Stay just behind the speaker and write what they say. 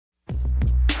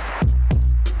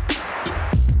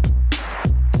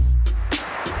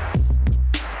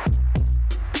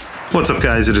What's up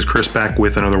guys, it is Chris back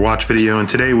with another watch video, and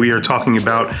today we are talking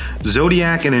about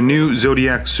Zodiac and a new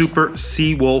Zodiac Super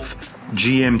Seawolf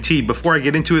GMT. Before I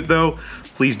get into it though,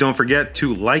 please don't forget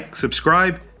to like,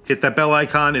 subscribe, hit that bell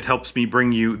icon. It helps me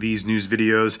bring you these news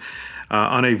videos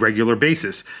on a regular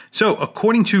basis. So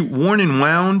according to Worn and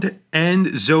Wound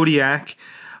and Zodiac,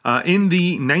 in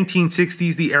the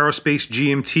 1960s, the aerospace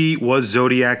GMT was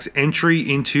Zodiac's entry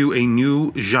into a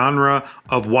new genre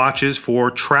of watches for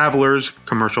travelers,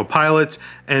 commercial pilots,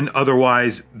 and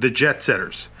otherwise the jet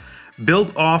setters.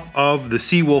 Built off of the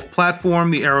Seawolf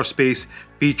platform, the aerospace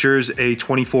features a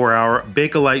 24-hour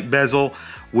Bakelite bezel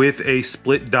with a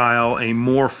split dial, a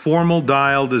more formal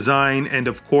dial design, and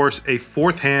of course a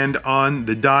fourth hand on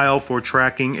the dial for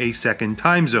tracking a second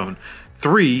time zone.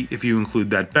 3 if you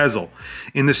include that bezel.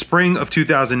 In the spring of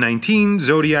 2019,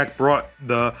 Zodiac brought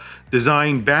the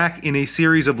design back in a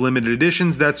series of limited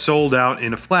editions that sold out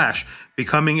in a flash,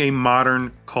 becoming a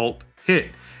modern cult hit.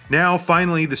 Now,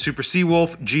 finally, the Super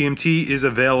Seawolf GMT is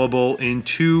available in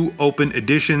 2 open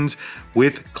editions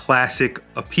with classic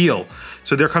appeal.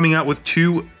 So they're coming out with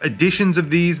 2 editions of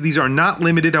these. These are not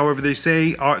limited, however, they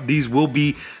say these will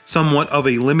be somewhat of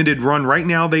a limited run. Right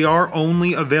now, they are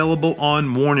only available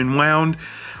on Worn and Wound.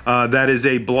 That is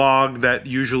a blog that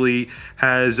usually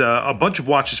has a bunch of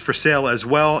watches for sale as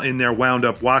well in their Wound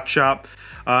Up Watch Shop.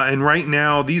 And right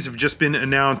now, these have just been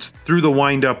announced through the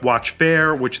Wind Up Watch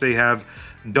Fair, which they have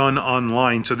done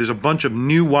online. So there's a bunch of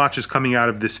new watches coming out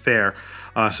of this fair.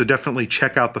 So definitely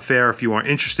check out the fair if you are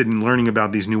interested in learning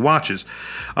about these new watches.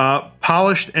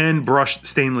 Polished and brushed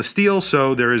stainless steel.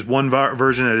 So there is one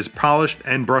version that is polished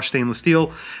and brushed stainless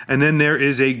steel, and then there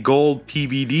is a gold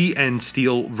PVD and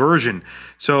steel version.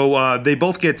 So they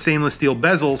both get stainless steel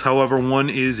bezels. However, one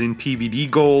is in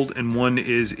PVD gold and one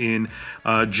is in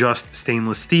just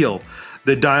stainless steel.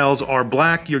 The dials are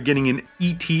black. You're getting an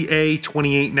ETA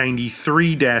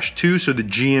 2893-2, so the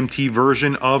GMT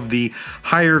version of the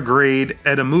higher grade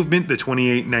ETA movement, the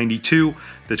 2892.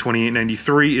 The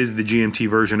 2893 is the GMT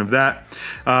version of that.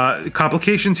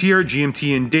 Complications here,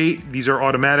 GMT and date. These are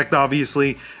automatic,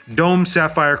 obviously. Dome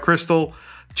sapphire crystal.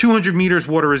 200 meters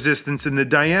water resistance, and the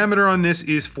diameter on this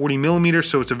is 40 millimeters,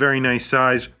 so it's a very nice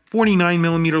size. 49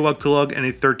 millimeter lug to lug and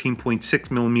a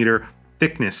 13.6 millimeter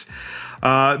thickness.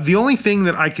 The only thing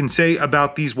that I can say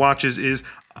about these watches is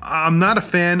I'm not a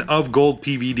fan of gold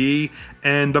PVD,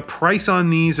 and the price on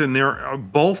these, and they're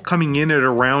both coming in at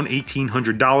around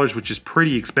 $1,800, which is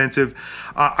pretty expensive.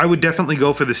 I would definitely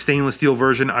go for the stainless steel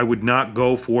version. I would not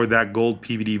go for that gold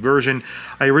PVD version.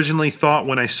 I originally thought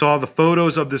when I saw the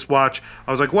photos of this watch,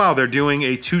 I was like, wow, they're doing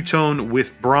a two-tone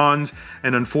with bronze,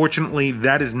 and unfortunately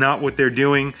that is not what they're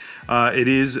doing. It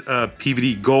is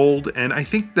PVD gold, and I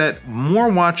think that more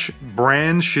watch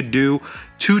brands should do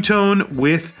two-tone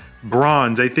with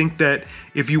bronze. I think that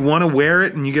if you want to wear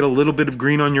it and you get a little bit of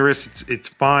green on your wrist, it's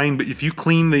fine, but if you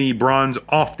clean the bronze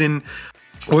often,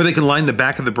 or they can line the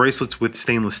back of the bracelets with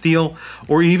stainless steel,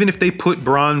 or even if they put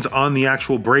bronze on the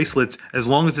actual bracelets, as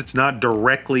long as it's not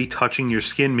directly touching your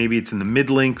skin, maybe it's in the mid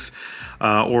links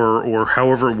or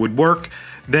however it would work,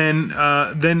 then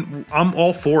I'm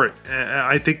all for it.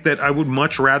 I think that I would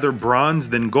much rather bronze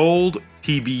than gold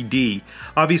PVD.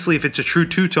 Obviously, if it's a true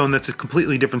two-tone, that's a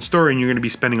completely different story, and you're going to be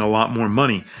spending a lot more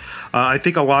money. I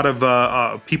think a lot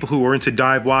of people who are into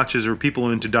dive watches, or people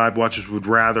who are into dive watches, would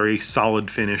rather a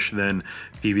solid finish than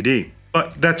PVD.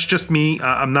 But that's just me.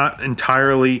 I'm not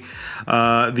entirely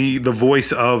the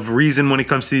voice of reason when it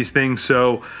comes to these things,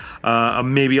 so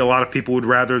maybe a lot of people would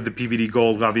rather the PVD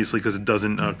gold, obviously, because it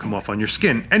doesn't come off on your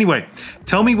skin. Anyway,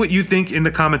 tell me what you think in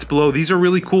the comments below. These are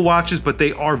really cool watches, but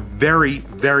they are very,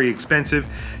 very expensive.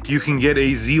 You can get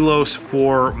a Zelos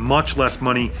for much less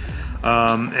money,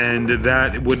 and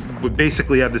that would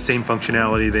basically have the same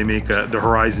functionality. They make the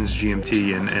Horizons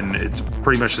GMT, and it's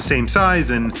pretty much the same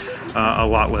size and a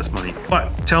lot less money.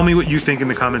 But tell me what you think in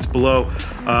the comments below.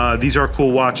 These are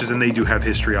cool watches, and they do have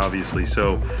history, obviously,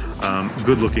 so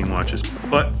good looking watches.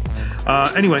 But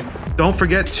anyway, don't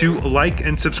forget to like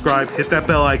and subscribe, hit that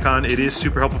bell icon. It is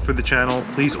super helpful for the channel.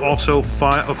 Please also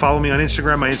follow me on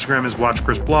Instagram. My Instagram is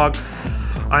WatchChrisBlog.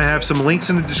 I have some links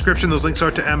in the description. Those links are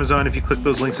to Amazon. If you click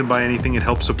those links and buy anything, it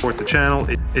helps support the channel.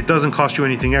 It doesn't cost you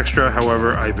anything extra.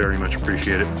 However, I very much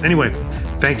appreciate it. Anyway,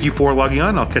 thank you for logging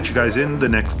on. I'll catch you guys in the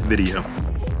next video.